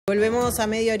Volvemos a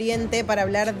Medio Oriente para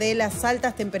hablar de las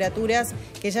altas temperaturas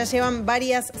que ya llevan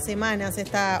varias semanas,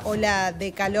 esta ola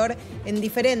de calor en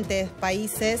diferentes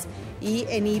países, y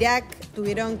en Irak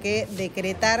tuvieron que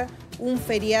decretar un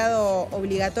feriado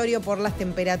obligatorio por las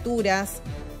temperaturas,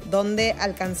 donde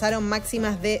alcanzaron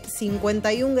máximas de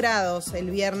 51 grados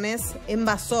el viernes en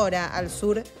Basora, al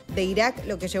sur de Irak,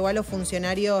 lo que llevó a los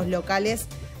funcionarios locales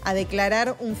a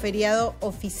declarar un feriado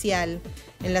oficial.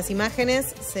 En las imágenes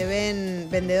se ven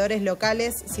vendedores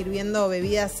locales sirviendo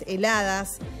bebidas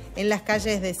heladas en las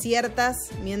calles desiertas,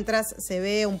 mientras se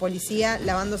ve un policía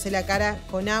lavándose la cara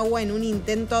con agua en un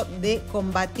intento de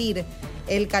combatir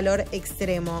el calor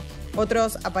extremo.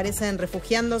 Otros aparecen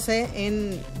refugiándose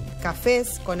en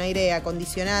cafés con aire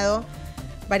acondicionado.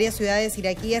 Varias ciudades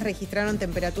iraquíes registraron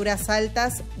temperaturas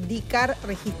altas. Dakar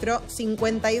registró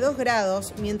 52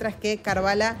 grados, mientras que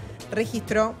Karbala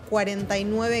registró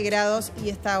 49 grados, y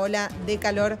esta ola de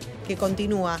calor que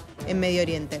continúa en Medio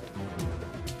Oriente.